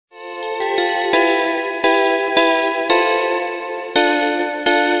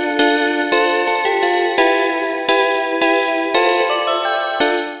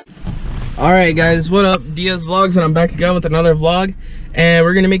Alright guys, what up? Diaz Vlogs, and I'm back again with another vlog, and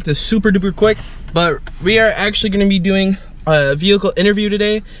we're gonna make this super duper quick, but we are actually gonna be doing a vehicle interview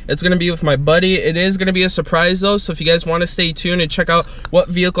today. It's gonna be with my buddy. It is gonna be a surprise though, so if you guys want to stay tuned and check out what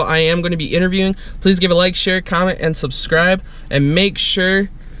vehicle I am gonna be interviewing, please give a like, share, comment, and subscribe, and make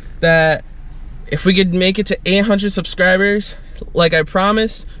sure that if we could make it to 800 subscribers, like I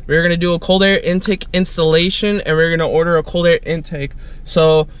promised, we're gonna do a cold air intake installation, and we're gonna order a cold air intake.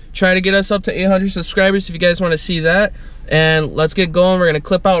 So try to get us up to 800 subscribers if you guys want to see that, and let's get going. We're gonna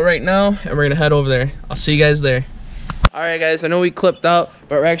clip out right now and we're gonna head over there. I'll see you guys there. All right guys, I know we clipped out,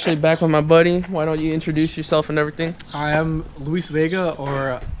 but we're actually back with my buddy. Why don't you introduce yourself and everything? Hi, I'm Luis Vega,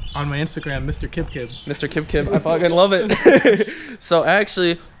 or on my Instagram, Mr. Kib. Mr. Kib, I fucking love it. So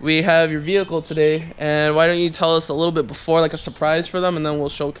actually, we have your vehicle today, and why don't you tell us a little bit before, like a surprise for them, and then we'll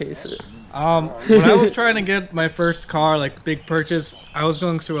showcase it. When I was trying to get my first car, like big purchase, I was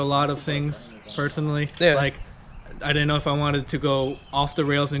going through a lot of things personally. Yeah. Like, I didn't know if I wanted to go off the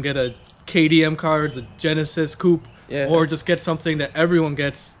rails and get a KDM car, the Genesis Coupe, yeah, or just get something that everyone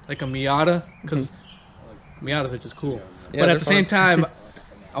gets, like a Miata, because Miatas are just cool. Yeah, but at the same time,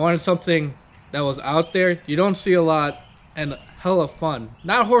 I wanted something that was out there. You don't see a lot, and hella fun.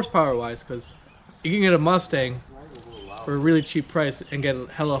 Not horsepower wise, because you can get a Mustang for a really cheap price and get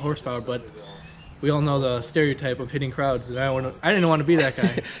hella horsepower, but we all know the stereotype of hitting crowds, and I didn't want to be that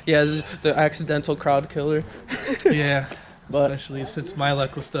guy. Yeah, the accidental crowd killer. Yeah, but especially since my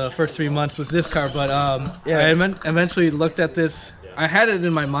luck was the first 3 months was this car. But yeah, I eventually looked at this. I had it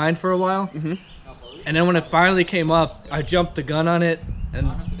in my mind for a while, and then when it finally came up, I jumped the gun on it,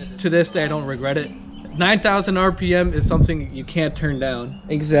 and to this day I don't regret it. 9,000 RPM is something you can't turn down.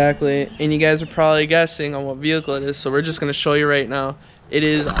 Exactly, and you guys are probably guessing on what vehicle it is, so we're just going to show you right now. It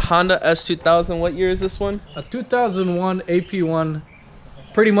is Honda S2000. What year is this one? A 2001 AP1,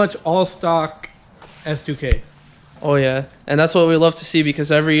 pretty much all stock S2K. Oh yeah, and that's what we love to see,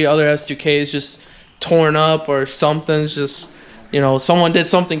 because every other S2K is just torn up or something's just, you know, someone did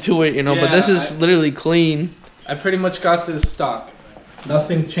something to it, you know, yeah, but this is literally clean. I pretty much got this stock.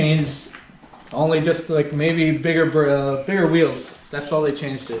 Nothing changed. Only just like maybe bigger wheels. That's all they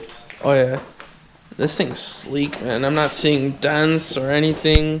changed it. Oh yeah, this thing's sleek, man. I'm not seeing dents or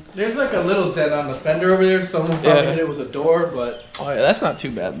anything. There's like a little dent on the fender over there. Someone thought it was a door, but oh yeah, that's not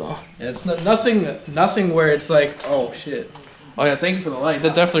too bad though. Yeah, it's nothing where it's like, oh shit. Oh yeah, thank you for the light.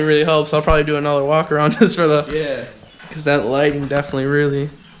 That definitely really helps. I'll probably do another walk around just for the because that lighting definitely really.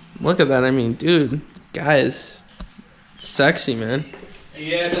 Look at that. I mean, dude, guys, it's sexy, man.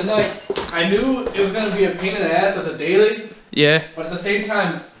 Yeah, then like I knew it was gonna be a pain in the ass as a daily. Yeah. But at the same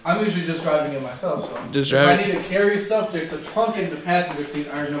time, I'm usually just driving it myself, so just if I need to carry stuff, the trunk and the passenger seat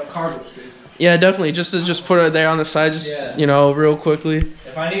are enough cargo space. Yeah, definitely. Just to put it there on the side, just you know, real quickly.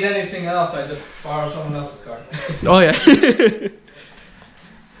 If I need anything else, I just borrow someone else's car. Oh yeah.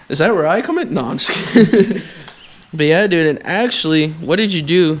 Is that where I come in? No, I'm just kidding. But yeah, dude. And actually, what did you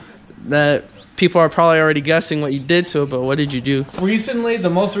do that? People are probably already guessing what you did to it, but what did you do? Recently,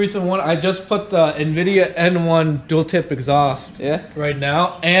 the most recent one, I just put the NVIDIA N1 dual tip exhaust right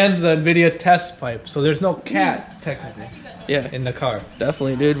now, and the NVIDIA test pipe. So there's no cat, technically, in the car.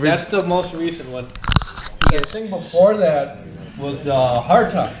 Definitely, dude. That's the most recent one. The thing before that was the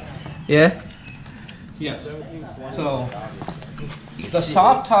hardtop. Yeah? Yes. So the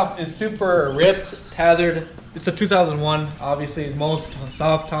soft top is super ripped, hazard. It's a 2001. Obviously, most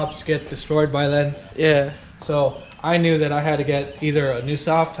soft tops get destroyed by then. Yeah. So I knew that I had to get either a new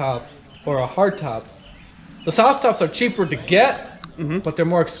soft top or a hard top. The soft tops are cheaper to get, but they're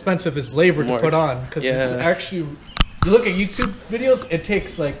more expensive as labor to put on. Because it's actually, you look at YouTube videos, it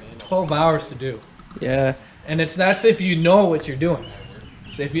takes like 12 hours to do. Yeah. And it's not if you know what you're doing.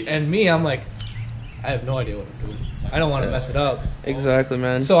 So if you, and me, I'm like, I have no idea what I'm doing. I don't want to mess it up. Exactly,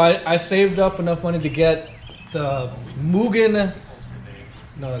 man. So I saved up enough money to get the Mugen.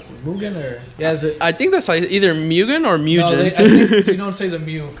 No, is it Mugen or is it? I think that's like either Mugen or Mugen. No, I think you don't say the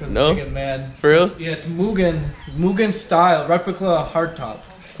Mu because they get mad. For real? Yeah, it's Mugen style replica hardtop.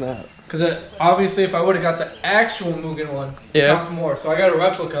 Snap. Because obviously, if I would have got the actual Mugen one, it cost more. So I got a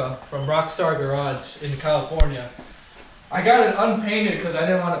replica from Rockstar Garage in California. I got it unpainted because I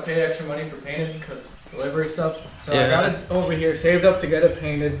didn't want to pay extra money for painted because delivery stuff. So I got it over here, saved up to get it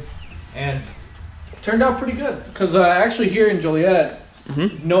painted, and it turned out pretty good. Because actually here in Joliet,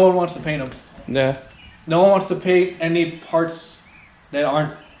 no one wants to paint them. Yeah. No one wants to paint any parts that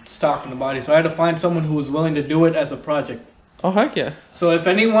aren't stock in the body. So I had to find someone who was willing to do it as a project. Oh heck yeah! So if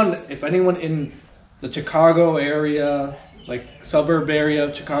anyone in the Chicago area, like suburb area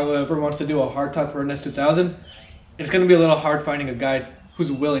of Chicago, ever wants to do a hardtop for an S2000, it's gonna be a little hard finding a guy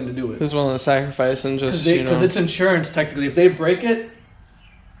who's willing to do it. Who's willing to sacrifice and just, because it's insurance technically. If they break it,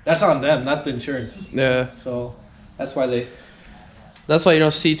 that's on them, not the insurance. Yeah. So that's why you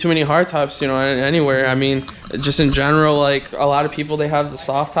don't see too many hard tops, anywhere. I mean, just in general, like a lot of people, they have the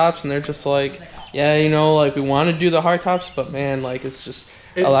soft tops and they're just like, yeah, like we want to do the hard tops, but man, like it's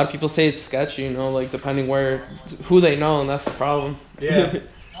a lot of people say it's sketchy, like depending who they know, and that's the problem. Yeah.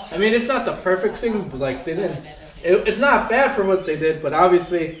 I mean, it's not the perfect thing, but like they didn't. It's not bad for what they did, but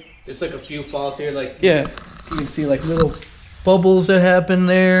obviously there's like a few flaws here. Like you can see like little bubbles that happen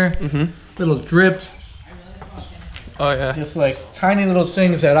there, little drips. Oh yeah. Just like tiny little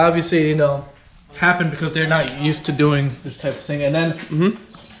things that obviously happen because they're not used to doing this type of thing. And then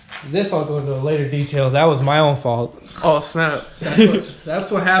this I'll go into later details. That was my own fault. Oh snap! That's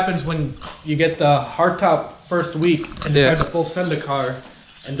what happens when you get the hardtop first week and decide to full send a car,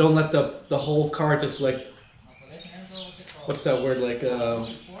 and don't let the whole car just like, what's that word, like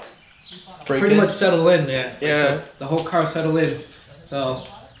pretty much settle in. Yeah. The whole car settle in. So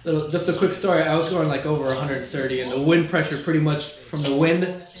just a quick story. I was going like over 130, and the wind pressure pretty much from the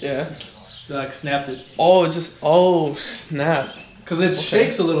wind like snapped it. Oh snap! Because it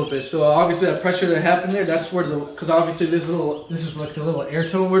shakes a little bit, so obviously that pressure that happened there, that's where because obviously this is like the little air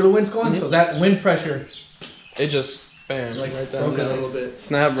tone where the wind's going, so that wind pressure, it just bam, like right broke down it a little bit.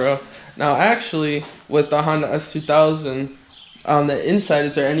 Snap, bro. Now actually, with the Honda S2000, on the inside,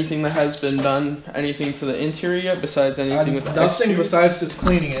 is there anything that has been done, anything to the interior yet, besides anything with the nothing besides just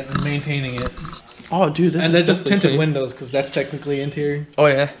cleaning it and maintaining it. Oh, dude, this and is then just tinted clean windows, because that's technically interior. Oh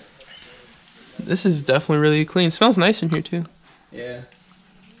yeah, this is definitely really clean. It smells nice in here too. Yeah.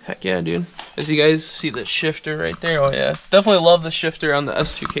 Heck yeah, dude. As you guys see the shifter right there, oh yeah. Definitely love the shifter on the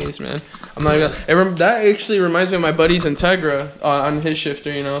S2Ks, man. I'm not gonna... that actually reminds me of my buddy's Integra on his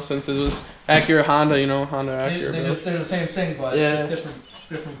shifter, since it was Acura Honda, Honda Acura. They're the same thing, but it's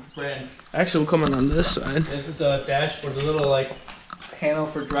different brand. Actually, we'll come on this side. This is the dashboard, the little, like, panel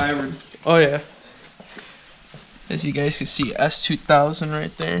for drivers. Oh yeah. As you guys can see, S2000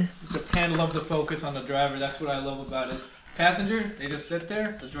 right there. The panel of the focus on the driver, that's what I love about it. Passenger, they just sit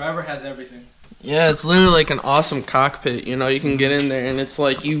there. The driver has everything. Yeah, it's literally like an awesome cockpit. You can get in there and it's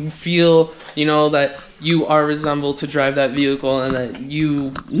like you feel, that you are resembled to drive that vehicle, and that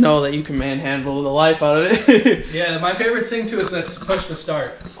you know that you can manhandle the life out of it. Yeah, my favorite thing too is that's push to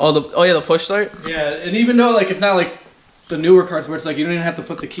start. Oh yeah, the push start. Yeah, and even though like it's not like the newer cars where it's like you don't even have to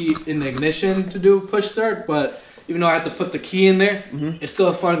put the key in the ignition to do push start, but even though I have to put the key in there, it's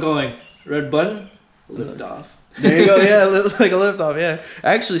still fun going red button, lift off. There you go, yeah, like a lift off, yeah.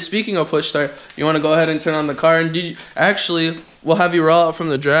 Actually, speaking of push start, you want to go ahead and turn on the car, and we'll have you roll out from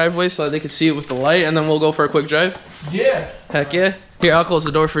the driveway so that they can see it with the light, and then we'll go for a quick drive? Yeah. Heck yeah. Here, I'll close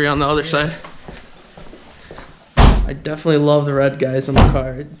the door for you on the other side. I definitely love the red guys on the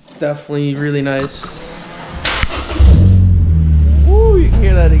car. It's definitely really nice. Woo, you can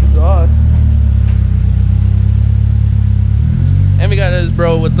hear that exhaust. And we got his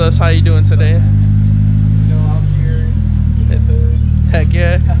bro with us. How you doing today? Heck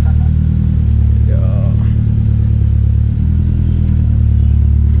yeah.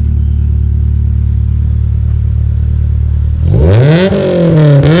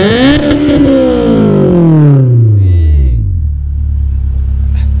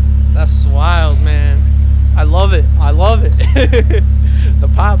 That's wild, man. I love it. The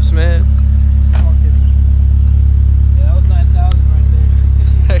pops, man. Yeah, that was 9,000 right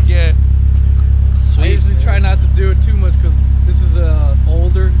there. Heck yeah. Sweet. I usually try not to do it too much because this is a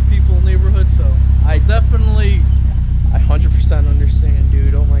older people neighborhood, so I 100% understand,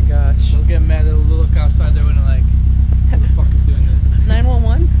 dude. Oh my gosh. I was getting mad at the look outside there when they're like, who the fuck is doing that?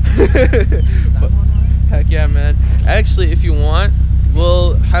 911? 911? Heck yeah, man. Actually, if you want,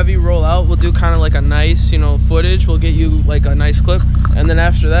 we'll have you roll out. We'll do kind of like a nice, footage. We'll get you like a nice clip, and then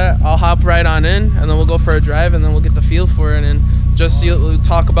after that, I'll hop right on in, and then we'll go for a drive, and then we'll get the feel for it, and just we'll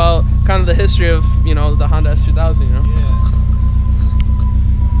talk about kind of the history of, the Honda S2000, Yeah.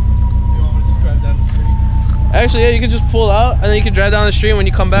 Actually, yeah, you can just pull out and then you can drive down the street. When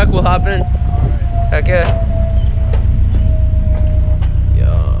you come back, we'll hop in. All right. Heck yeah.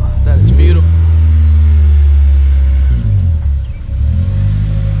 Yo, that is beautiful.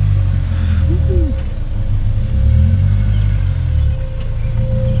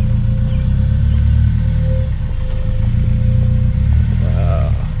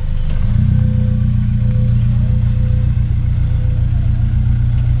 Wow.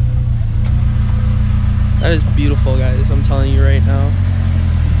 That is beautiful, guys. I'm telling you right now.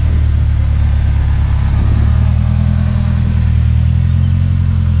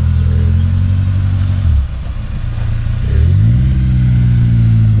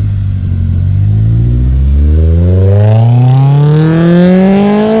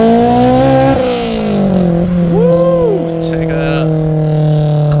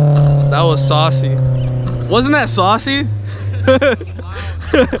 that saucy?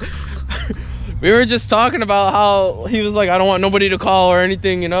 We were just talking about how he was like, I don't want nobody to call or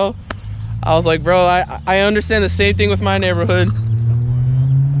anything, you know? I was like, bro, I understand the same thing with my neighborhood.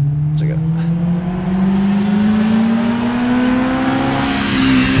 Check it out.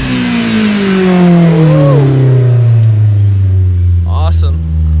 Awesome.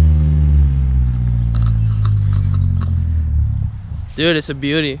 Dude, it's a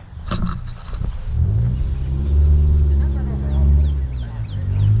beauty.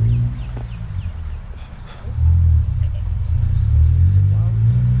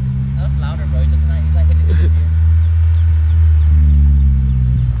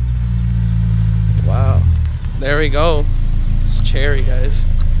 Wow, there we go. It's cherry, guys.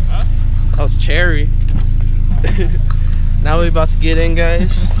 Huh? That was cherry. Now we're about to get in,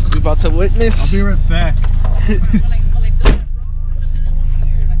 guys. We're about to witness. I'll be right back.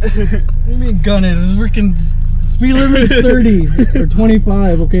 What do you mean gun it? This is freaking speed limit 30 or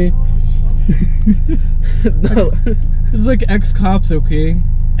 25, okay? No. It's like ex-cops, okay?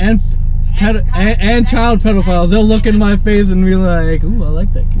 And child pedophiles. They'll look in my face and be like, ooh, I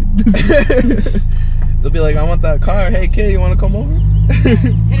like that kid. They'll be like, I want that car. Hey kid, you want to come over?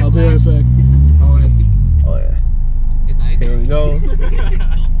 I'll be right back. Oh yeah. Here we go.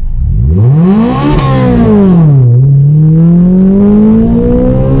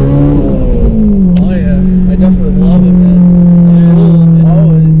 Oh yeah, I definitely love it, man. Yeah,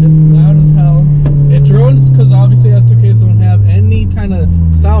 always. It's loud as hell. It drones because obviously S2000s don't have any kind of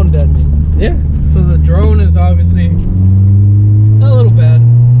sound deadening. Yeah. So the drone is obviously a little bad.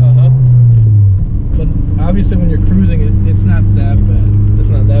 But obviously when you're cruising, it's not that bad. It's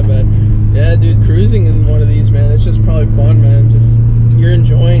not that bad. Yeah, dude, cruising in one of these, man, it's just probably fun, man. Just you're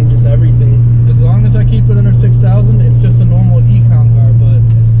enjoying just everything. As long as I keep it under 6,000, it's just a normal econ car. But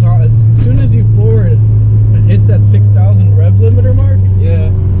as soon as you floor it, it hits that 6,000 rev limiter mark. Yeah.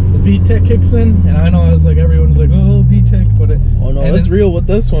 The VTEC kicks in, and I know I was like, everyone's like, oh, VTEC, but oh no, it's real with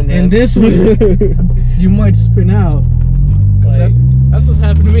this one, man. And this one, you might spin out. Like, that's what's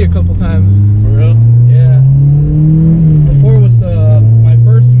happened to me a couple times. For real? Yeah. Before it was my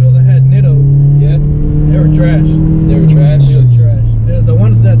first wheels, I had Nittos. Yeah. They were trash. They were trash. They were trash. The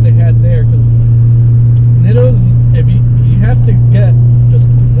ones that they had there, because Nittos, if you have to get just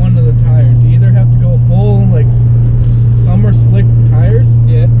one of the tires. You either have to go full like summer slick tires.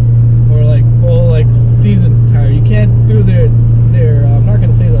 Yeah. Or like full like season tire. You can't do their I'm not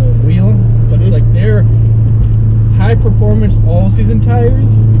gonna say the wheel, but like their high performance all season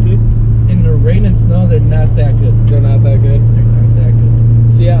tires in the rain and snow, they're not that good. They're not that good. They're not that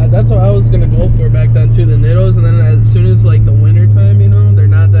good. See, yeah, that's what I was gonna go for back then too, the Nittos, and then as soon as like the winter time, you know, they're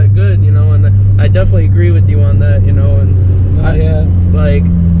not that good, you know, and I definitely agree with you on that, you know, and yeah, like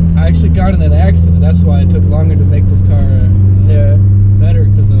I actually got in an accident. That's why it took longer to make this car better,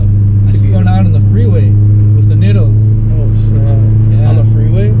 because I spun out on the freeway with the Nittos. Oh snap! Yeah. On the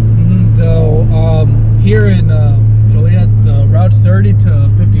freeway? So here in Joliet, the Route 30 to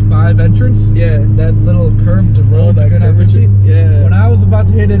 55 entrance. Yeah. That little curved road that good on 50. Yeah. When I was about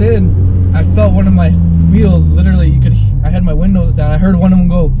to hit it in, I felt one of my wheels literally. I had my windows down. I heard one of them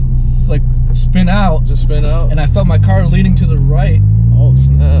go like spin out. Just spin out. And I felt my car leaning to the right. Oh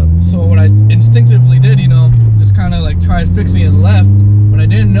snap! So what I instinctively did, you know, just kind of like tried fixing it left. What I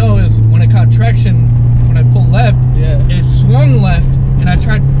didn't know is when it caught traction, when I pulled left, it swung left, and I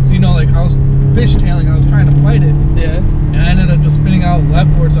tried, you know, like I was fishtailing, I was trying to fight it. Yeah. And I ended up just spinning out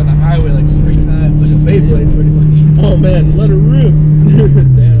leftwards on the highway like 3 times, like a Beyblade pretty much. Oh man, let it rip.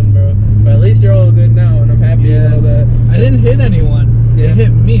 Damn, bro. But at least you're all good now, and I'm happy you know that. I didn't hit anyone. It hit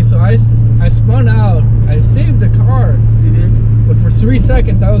me, so I spun out. I saved the car. But for 3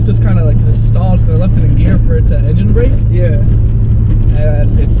 seconds, I was just kind of like, because it stalled, so I left it in gear for it to engine brake. Yeah.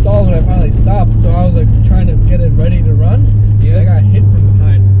 And it stalled when I finally stopped, so I was like trying to get it ready to run. Yeah. I got hit from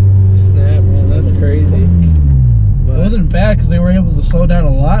behind. Snap, man, that's crazy. But it wasn't bad because they were able to slow down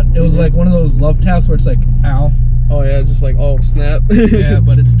a lot. It was like one of those love taps where it's like, ow. Oh yeah, just like, oh snap. Yeah,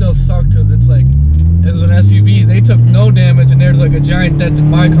 but it still sucked because it's like, it was an SUV. They took no damage, and there's like a giant dent in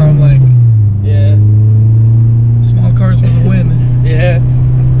my car. I'm like, yeah. Small cars for the win. Yeah.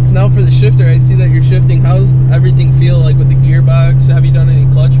 Now for the shifter, I see that you're shifting. How's everything feel like with the gearbox? Have you done any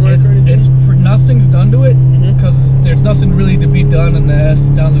clutch work or anything? Nothing's done to it because there's nothing really to be done on the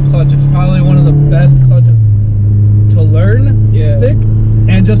down the clutch. It's probably one of the best clutches to learn stick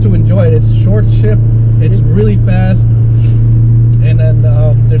and just to enjoy it. It's short shift. It's really fast, and then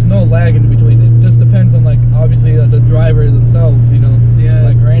there's no lag in between. It just depends on like obviously the driver themselves, you know. Yeah.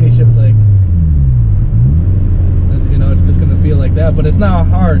 Like granny shift, like. You know, it's just gonna feel like that, but it's not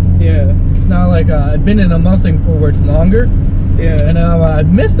hard. Yeah. It's not like I've been in a Mustang for where it's longer. Yeah. And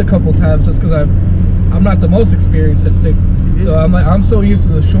I've missed a couple times just because I'm not the most experienced at stick. So I'm so used to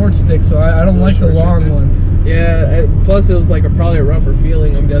the short stick, so I don't like the long ones. Yeah, plus it was like probably a rougher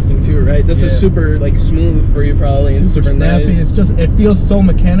feeling, I'm guessing too, right? This is super like smooth for you probably, and super snappy. Nice. It's just, it feels so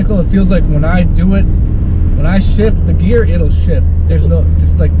mechanical. It feels like when I do it, when I shift the gear, it'll shift. There's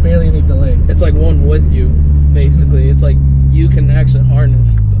just like barely any delay. It's like one with you, basically. It's like you can actually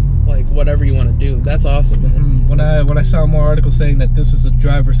harness like whatever you want to do. That's awesome, man. When I saw more articles saying that this is a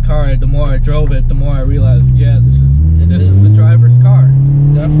driver's car, the more I drove it, the more I realized, yeah, this is the driver's car.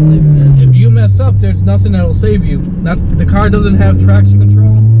 Definitely, man. If you mess up, there's nothing that will save you. The car doesn't have traction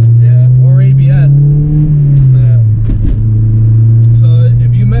control, or ABS. Snap. So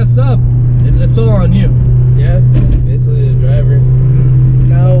if you mess up, it's all on you. Yeah, basically the driver.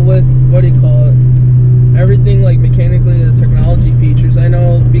 Now with what do you call it? Everything like mechanically, the technology features. I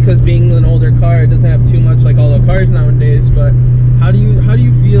know because being an older car, it doesn't have too much like all the cars nowadays. But how do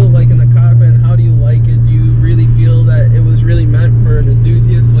you feel like in the cockpit? And how do you like it? Do you really feel that it was really meant for an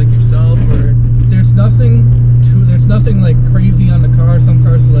enthusiast like yourself, or there's nothing like crazy on the car? Some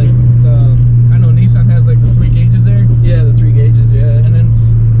cars like I know Nissan has like the 3 gauges there. Yeah, the 3 gauges. Yeah. And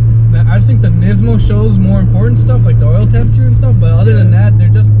then I think the Nismo shows more important stuff like the oil temperature and stuff. But other than that, they're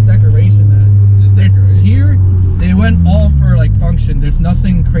just decoration. Here, they went all for like function. There's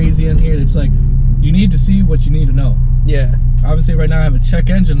nothing crazy in here. It's like you need to see what you need to know. Yeah. Obviously, right now I have a check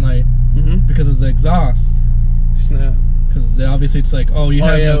engine light because of the exhaust. Snap. Because obviously it's like, oh, you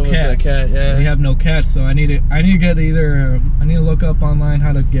have no cat. You have no cat, so I need to get either I need to look up online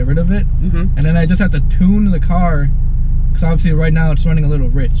how to get rid of it, and then I just have to tune the car because obviously right now it's running a little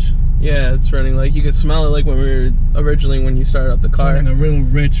rich. Yeah, it's running like you could smell it like when when you started up the car. It's running a little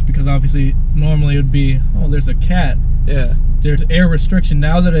rich because obviously normally it would be, oh, there's a cat. Yeah. There's air restriction.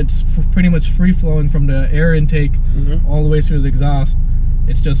 Now that it's pretty much free flowing from the air intake all the way through the exhaust,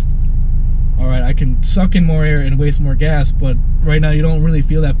 it's just, all right, I can suck in more air and waste more gas, but right now you don't really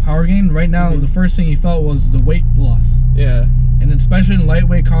feel that power gain. Right now, the first thing you felt was the weight loss. Yeah. And especially in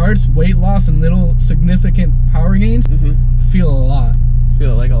lightweight cars, weight loss and little significant power gains feel a lot.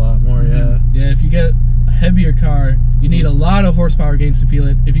 Feel like a lot more, yeah. Yeah, if you get a heavier car, you need a lot of horsepower gains to feel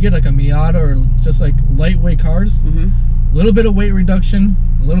it. If you get like a Miata or just like lightweight cars, a little bit of weight reduction,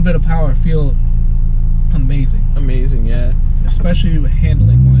 a little bit of power, feel amazing. Amazing, yeah. Especially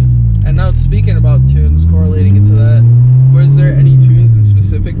handling wise. And now speaking about tunes, correlating into that, was there any tunes in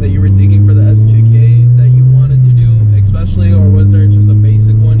specific that you were thinking for the S2K that you wanted to do especially, or was there just a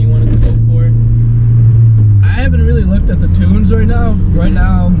basic one you wanted to go for? I haven't really looked at the tunes right now. Right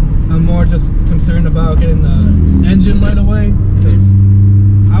now, I'm more just concerned about getting the engine light away because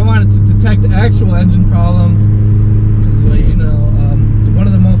I wanted to detect actual engine problems. Because, you know, one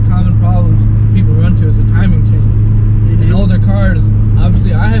of the most common problems people run to is the timing chain. In older cars,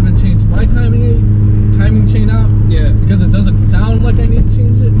 obviously, I haven't changed my timing chain out. Yeah. Because it doesn't sound like I need to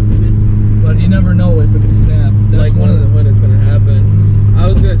change it. But you never know if it could snap. That's like when it's gonna happen. I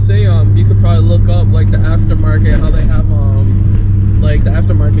was gonna say, you could probably look up like the aftermarket, how they have like the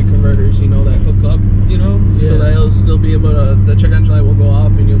aftermarket converters, you know, that hook up, you know, so that it'll still be able to, the check engine light will go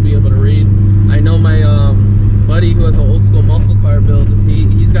off and you'll be able to read. I know my buddy who has an old school muscle car build,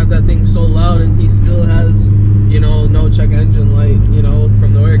 he's got that thing so loud and he still has, you know, no check engine light, you know,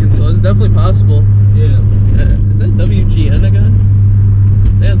 from the Oregon, so it's definitely possible. Yeah. Is that WGN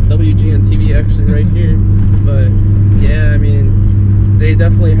again? They have WGN TV actually right here, but yeah, I mean, they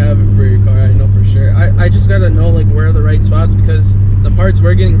definitely have it for your car, I know for sure. I just gotta know like where are the right spots, because the parts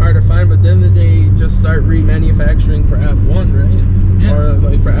were getting hard to find, but then they just start remanufacturing for App 1, right? Yeah. Or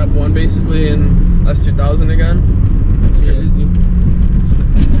like for App 1 basically in S2000 again. That's crazy.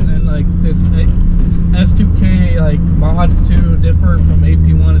 And then like there's S2K like mods too differ from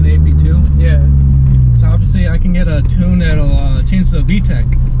AP1 and AP2. Yeah. So obviously I can get a tune that'll change the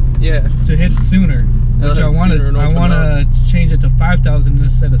VTEC. Yeah. To hit sooner. Which I want to change it to 5,000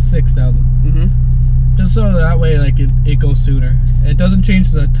 instead of 6,000. Just so that way like it goes sooner. It doesn't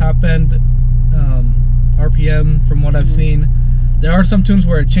change the top end RPM from what I've seen. There are some tunes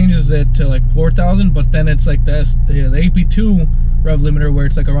where it changes it to like 4,000, but then it's like the AP2 rev limiter where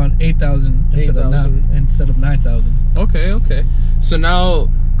it's like around 8,000 instead of 9,000. Okay. So now,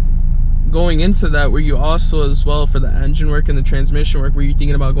 going into that, were you also as well for the engine work and the transmission work, were you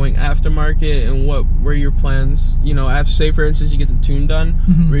thinking about going aftermarket, and what were your plans? You know, say for instance you get the tune done,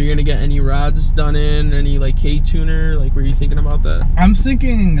 were you gonna get any rods done in, any like K-tuner, like were you thinking about that? I'm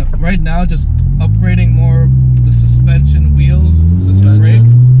thinking right now just upgrading more the suspension, wheels,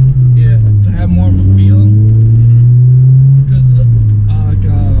 brakes, to have more of a feel. Because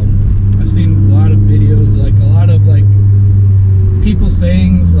I've seen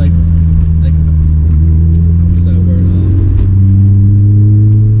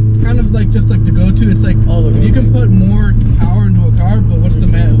too. It's like all the you can put more power into a car, but what's the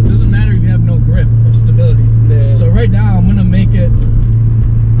matter? It doesn't matter if you have no grip or stability. Yeah. So right now I'm gonna make it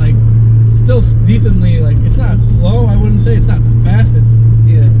like still decently, like it's not slow. I wouldn't say it's not the fastest.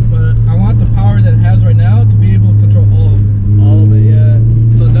 Yeah. But I want the power that it has right now to be able to control all of it. All of it, yeah.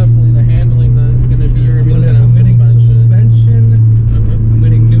 So definitely the handling that's gonna be your suspension. I'm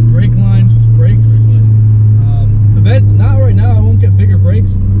getting new brake lines with brakes. Not right now. I won't get bigger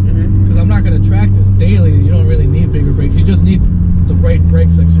brakes because I'm not going to track this daily. You don't really need bigger brakes. You just need the right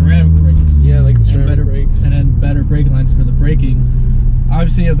brakes, like ceramic brakes. Yeah, like the ceramic brakes. And then better brake lines for the braking.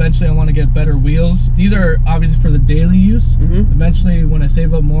 Obviously, eventually, I want to get better wheels. These are obviously for the daily use. Eventually, when I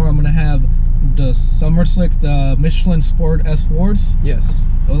save up more, I'm going to have the Summer Slick, the Michelin Sport S4s. Yes.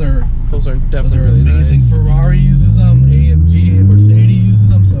 Those are definitely really amazing. Nice. Ferrari uses them. AMG, Mercedes uses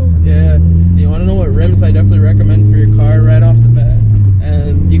them. So yeah. You want to know what rims I definitely recommend for your car right off the bat?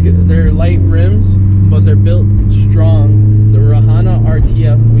 And they're light rims, but they're built strong. The Rahana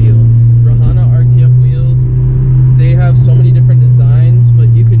RTF wheels. Rahana RTF wheels. They have so many different designs, but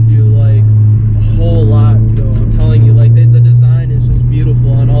you can do like a whole lot though. I'm telling you, like the design is just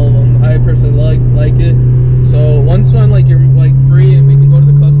beautiful on all of them. I personally like it. So once when you're free and we can go to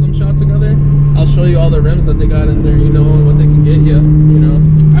the custom shop together, I'll show you all the rims that they got in there, you know, and what they can get you, you know.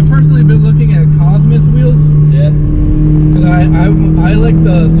 I've personally been looking at Cosmos wheels. Yeah. Because I like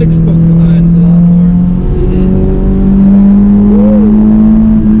the 6-spoke designs a lot more.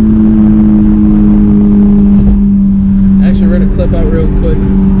 Actually, we're gonna clip out real quick.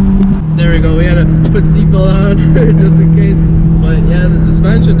 There we go. We had to put seatbelt on just in case. But yeah, the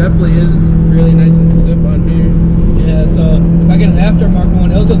suspension definitely is really nice and stiff on here. Yeah, so if I get an aftermarket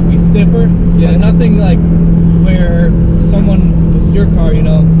one, it'll just be stiffer. Yeah. But nothing like where someone, it's your car, you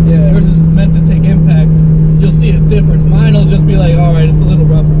know, yours is meant to take impact. You'll see a difference. Mine will just be like, all right, it's a little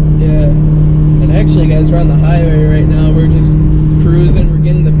rougher. Yeah. And actually, guys, we're on the highway right now. We're just cruising. We're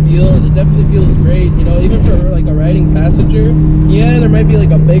getting the feel, and it definitely feels great. You know, even for like a riding passenger. Yeah, there might be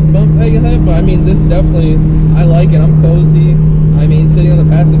like a big bump that you have, but I mean, this definitely, I like it. I'm cozy. I mean, sitting on the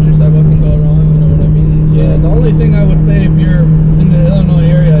passenger side, what can go wrong? You know what I mean? So, yeah. The only thing I would say if you're in the Illinois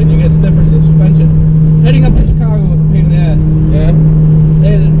area and you get stiffer suspension, heading up to Chicago was a pain in the ass. Yeah.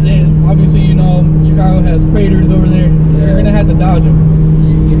 They obviously, you know, Chicago has craters over there. Yeah. You're gonna have to dodge them.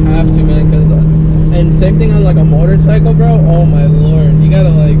 You have to, man, because and same thing on like a motorcycle, bro. Oh my lord, you gotta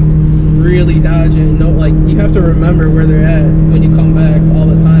like really dodge it. No, like you have to remember where they're at when you come back all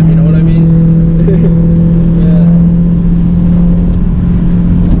the time. You know what I mean? Yeah.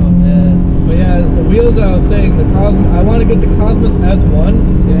 Oh man. But yeah, the wheels I was saying, the Cosmos. I want to get the Cosmos S1s.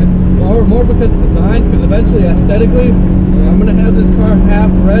 Yeah. More because of designs, because eventually aesthetically, I'm gonna have this car half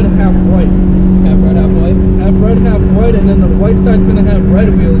red, half white. Half red, half white. Half red, half white, and then the white side's gonna have red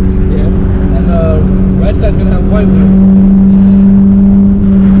wheels. Yeah. And the red side's gonna have white wheels.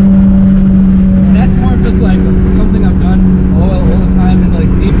 And that's more of just like something I've done all the time in like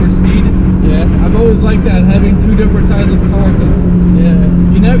Need for Speed. Yeah. I've always liked that, having two different sides of the car, because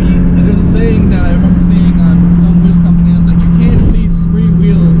there's a saying that I remember seeing on some wheel company. It's like you can't see three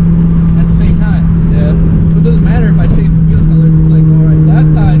wheels at the same time. Yeah. So it doesn't matter if I change the wheel colors. It's like, all right, that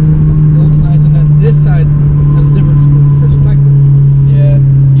side looks nice, and then this side has a different perspective. Yeah,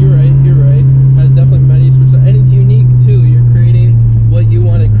 you're right. Has definitely many perspectives, and it's unique too. You're creating what you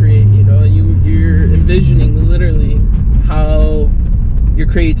want to create. You know, you're envisioning literally how your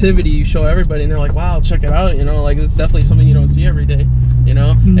creativity you show everybody, and they're like, wow, check it out. You know, like it's definitely something you don't see every day. You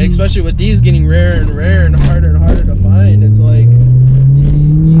know, and especially with these getting rarer and harder to find. It's like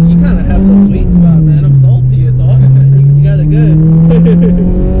you kind of have the sweet spot, man. I'm salty. It's awesome. You got it good.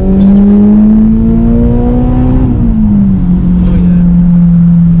 Oh yeah.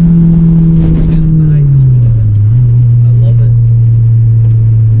 It's nice, man. I love it.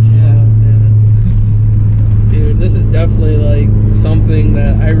 Yeah, man. Dude, this is definitely like something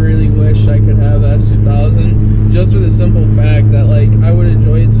that I really wish I could have S2000, just for the simple fact that like I would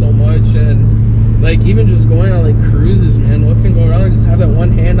enjoy it so much. And like even just going on like cruises, man, what can go wrong? Just have that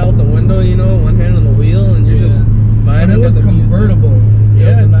one hand out the window, you know, one hand on the wheel, and you're just vibing. And it was convertible. Yeah.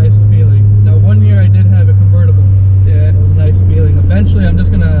 It was a nice feeling. Now 1 year I did have a convertible. Yeah. It was a nice feeling. Eventually I'm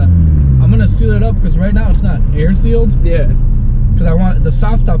gonna seal it up, because right now it's not air sealed. Yeah. Because I want the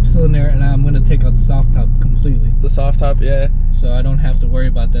soft top still in there, and I'm gonna take out the soft top completely. The soft top, yeah. So I don't have to worry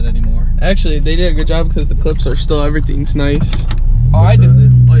about that anymore. Actually, they did a good job because the clips are still, everything's nice. Oh, I did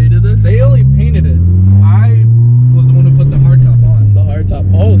this. Oh, you did this? They only painted it. I was the one who put the hard top on. The hard top.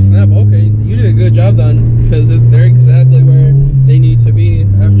 Oh, snap. Okay, you did a good job then, because they're exactly where they need to be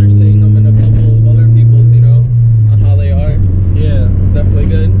after seeing them in a couple of other people's, you know, on how they are. Yeah. Definitely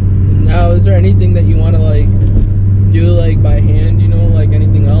good. Now, is there anything that you want to like do like by hand, you know, like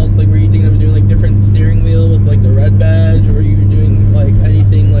anything else? Like were you thinking of doing like different steering wheel with like the red badge, or were you doing like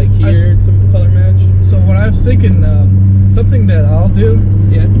anything like here to color match? So what I was thinking, something that I'll do,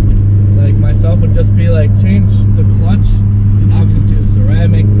 like myself, would just be like change the clutch obviously to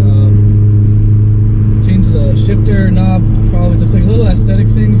ceramic, change the shifter knob, probably just like little aesthetic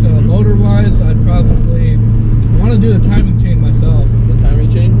things. Motor wise, I'd probably want to do the timing chain myself. The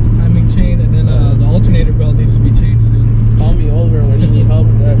timing chain? Timing chain, and then the alternator belt needs to be changed soon. Call me over when you need help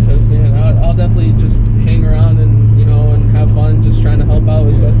with that, because man, I'll definitely just hang around and, you know, and have fun just trying to help out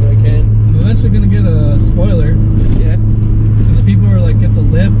as best as I can. I'm eventually gonna get a spoiler. Yeah. Because the people are like get the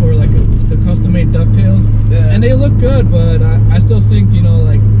lip or like the custom made ducktails, and they look good, but I still think, you know,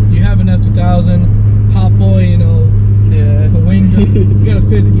 like you have an S2000 Hot Boy, you know, the wing just you gotta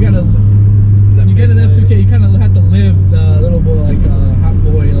fit, you gotta. When you get an S2K, you kind of have to live the little boy, like Hot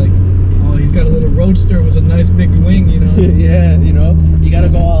Boy, like, oh, he's got a little roadster with a nice big wing, you know. Yeah, you know, you gotta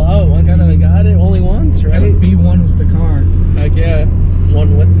go all out. One kind of got it only once, right? Gotta be one with the car. Heck yeah,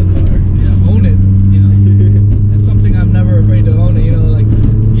 one with the car. Yeah, own it, you know. That's something I'm never afraid to own it, you know. Like,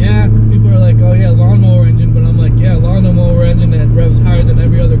 yeah, people are like, oh yeah, lawnmower engine, but I'm like, yeah, lawnmower engine that revs higher than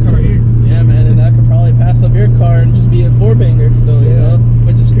every other car here. Yeah, man, and that could probably pass up your car and just be a 4-banger still, you know,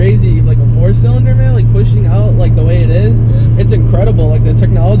 which is crazy. Like a 4-cylinder, man, like pushing out like the way it is, it's incredible. Like the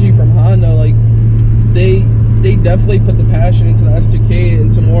technology from Honda, like they definitely put the passion into the S2K,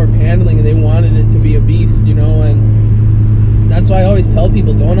 into more of handling, and they wanted it to be a beast, you know. And that's why I always tell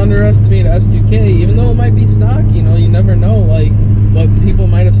people, don't underestimate S2K, even though it might be stock, you know, you never know like what people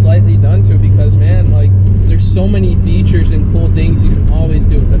might have slightly done to it, because man, like there's so many features and cool things you can always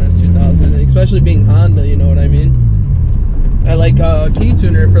do with an S2000, especially being Honda, you know what I mean? I like key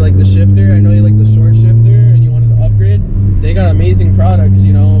tuner for like the shifter. I know you like the short shifter and you wanted to upgrade. They got amazing products,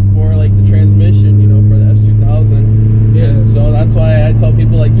 you know, for like the transmission, you know, for the S2000. Yeah. And so that's why I tell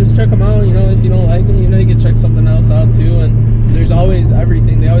people, like, just check them out, you know. If you don't like it, you know, you can check something else out too. And there's always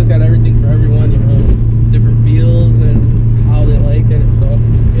everything. They always got everything for everyone, you know, different feels and how they like it. So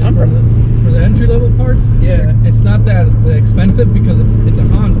yeah, for the entry level parts, it's not that expensive because it's a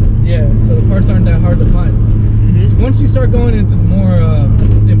Honda. Yeah. So the parts aren't that hard to find. Once you start going into the more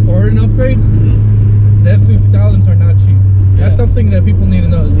important upgrades, the S2000s are not cheap. That's something that people need to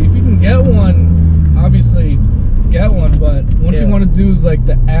know. If you can get one, obviously get one, but once you want to do like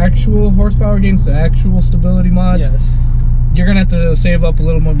the actual horsepower gains, the actual stability mods, you're gonna have to save up a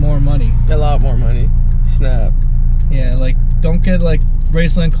little bit more money. A lot more money. Snap. Yeah, like don't get like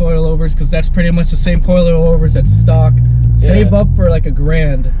Raceland coilovers, because that's pretty much the same coilovers that's stock. Save up for like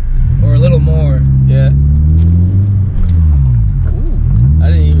 $1,000 or a little more. Yeah. I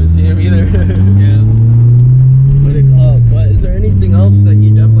didn't even see him either. But is there anything else that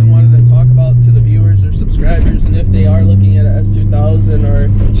you definitely wanted to talk about to the viewers or subscribers, and if they are looking at an S2000 or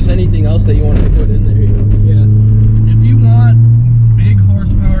just anything else that you wanted to put in there? Yeah. If you want big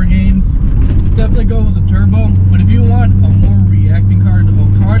horsepower gains, definitely go with a turbo. But if you want a more reacting car,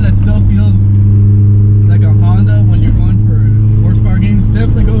 a car that still feels like a Honda when you're going for horsepower gains,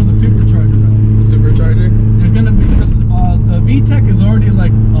 definitely go with the supercharger route. The supercharger? There's gonna be, because the VTEC is already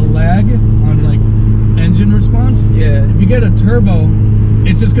like a lag on like engine response. Yeah. If you get a turbo,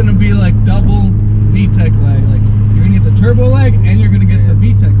 it's just gonna be like double VTEC lag. Like you're gonna get the turbo lag and you're gonna get the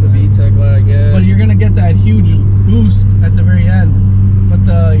VTEC lag. The VTEC lag, yeah. But you're gonna get that huge boost at the very end.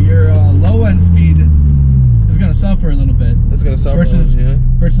 But your low end speed is gonna suffer a little bit. It's gonna suffer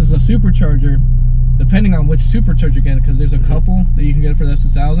versus a supercharger. Depending on which supercharger you get, because there's a couple that you can get for the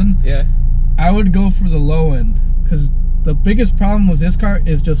S2000. Yeah. I would go for the low end, because the biggest problem with this car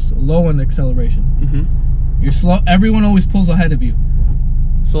is just low end acceleration. You're slow. Everyone always pulls ahead of you.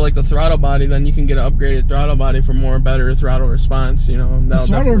 So like the throttle body, then you can get an upgraded throttle body for better throttle response. You know, the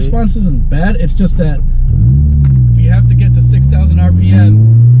throttle response isn't bad. It's just that you have to get to 6,000 RPM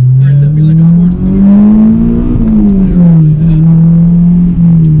for it to feel like a sports car.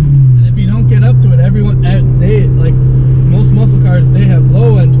 And if you don't get up to it, everyone like most muscle cars, they have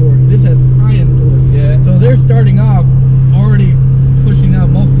low end torque. This has high end torque. Yeah. So they're starting off already pushing out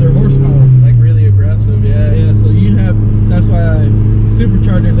most of their horsepower. Like really aggressive. Yeah. Yeah. So you have. That's why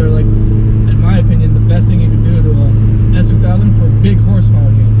superchargers are, like, in my opinion, the best thing you can do to a S2000 for big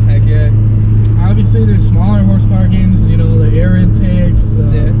horsepower gains. Heck yeah. Obviously, there's smaller horsepower gains. You know, the air intakes,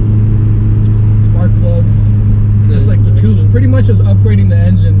 spark plugs. Just like the two. Pretty much just upgrading the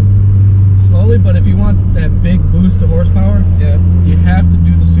engine slowly, but if you want that big boost of horsepower, you have to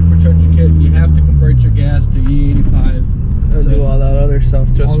do the supercharger kit. You have to convert your gas to E85 and do all that other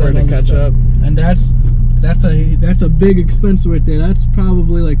stuff just for it to catch up. And that's a big expense right there. That's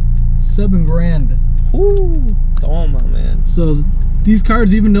probably like 7 grand. Whoo, toma, man. So these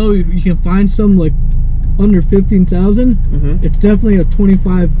cars, even though you can find some like under 15,000, it's definitely a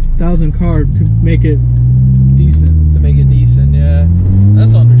 25,000 car to make it decent. To make it decent, yeah.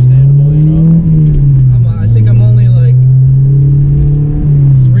 That's understandable, you know. I think I'm only like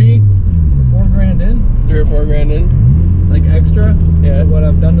 3 or 4 grand in. 3 or 4 grand in. Like extra to what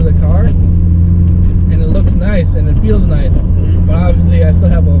I've done to the car. And it looks nice and it feels nice. But obviously I still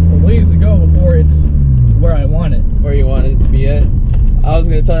have a ways to go before it's where I want it. Where you want it to be at. I was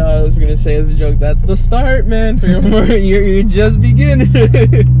gonna tell you, I was gonna say as a joke, that's the start, man. 3 or 4, you're just beginning.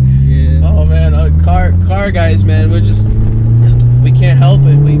 Yeah. Oh man, car guys, man, we can't help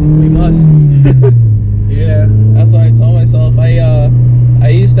it. We must. Yeah. That's why I told myself. I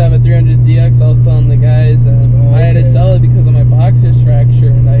used to have a 300ZX. I was telling the guys, I had to sell it because of my boxer's fracture,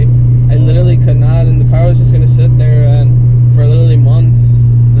 and I literally could not. And the car was just gonna sit there and for literally months,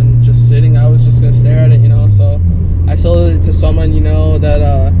 and just sitting. I was just gonna stare at it, you know. So I sold it to someone, you know, that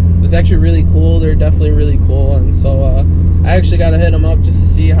was actually really cool. They're definitely really cool, and so I actually got to hit him up just to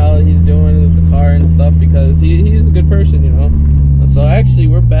see how he's doing with the car and stuff, because he's a good person, you know. And so actually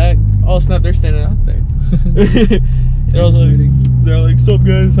we're back. Oh snap, they're standing out there. they're like, sup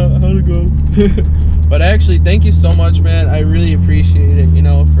guys, how'd it go? But actually, thank you so much, man. I really appreciate it, you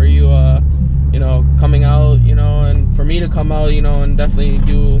know, for you you know, coming out, you know, and for me to come out, you know, and definitely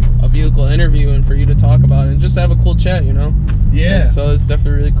do a vehicle interview, and for you to talk about it and just have a cool chat, you know. Yeah. And so it's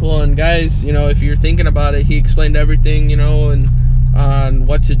definitely really cool. And guys, you know, if you're thinking about it, he explained everything, you know, and on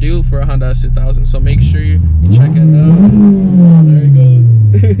what to do for a Honda S2000. So make sure you check it out. Oh, there he goes.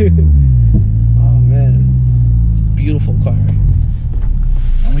 Oh man, it's a beautiful car.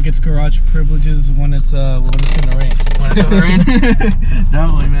 Only gets garage privileges when it's gonna rain. When it's gonna rain.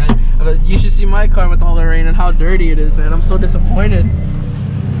 Definitely, man. But you should see my car with all the rain and how dirty it is, man. I'm so disappointed.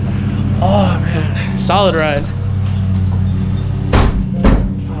 Oh man, solid ride.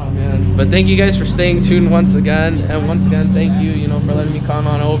 But thank you guys for staying tuned once again, and once again thank you, you know, for letting me come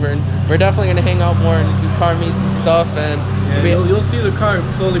on over. And we're definitely gonna hang out more and do car meets and stuff. And yeah, you'll see the car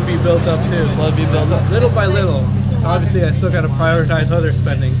slowly be built up too. Slowly be built up, little by little. So obviously I still gotta prioritize other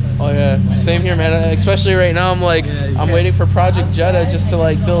spending. Oh yeah, same here, man. Especially right now, I'm like, I'm waiting for Project Jetta just to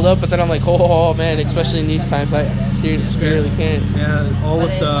like build up, but then I'm like, oh man, especially in these times, I seriously really can't. Yeah, all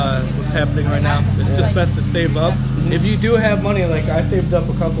this what's happening right now. It's just best to save up. If you do have money, like I saved up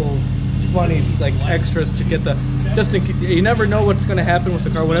a couple funny like extras to get you never know what's going to happen with the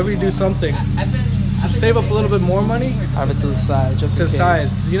car. Whenever you do something, save up a little bit more money, have it to the side, just to the side,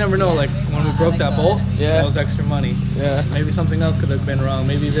 because you never know. Like when we broke that bolt, that was extra money. Yeah, maybe something else could have been wrong.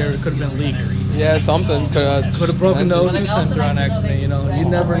 Maybe there could have been leaks. Yeah, something could have broken the O2 sensor on accident. You know, you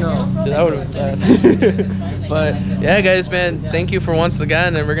never know. Dude, that would have been bad. But yeah, guys, man, thank you for once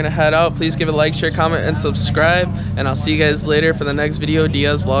again, and we're gonna head out. Please give a like, share, comment, and subscribe, and I'll see you guys later for the next video.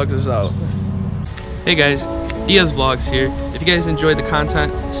 Diaz Vlogs is out. Hey guys, Diaz Vlogs here. If you guys enjoyed the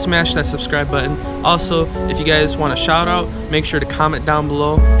content, smash that subscribe button. Also, if you guys want a shout out, make sure to comment down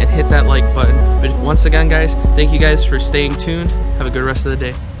below and hit that like button. But once again, guys, thank you guys for staying tuned. Have a good rest of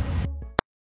the day.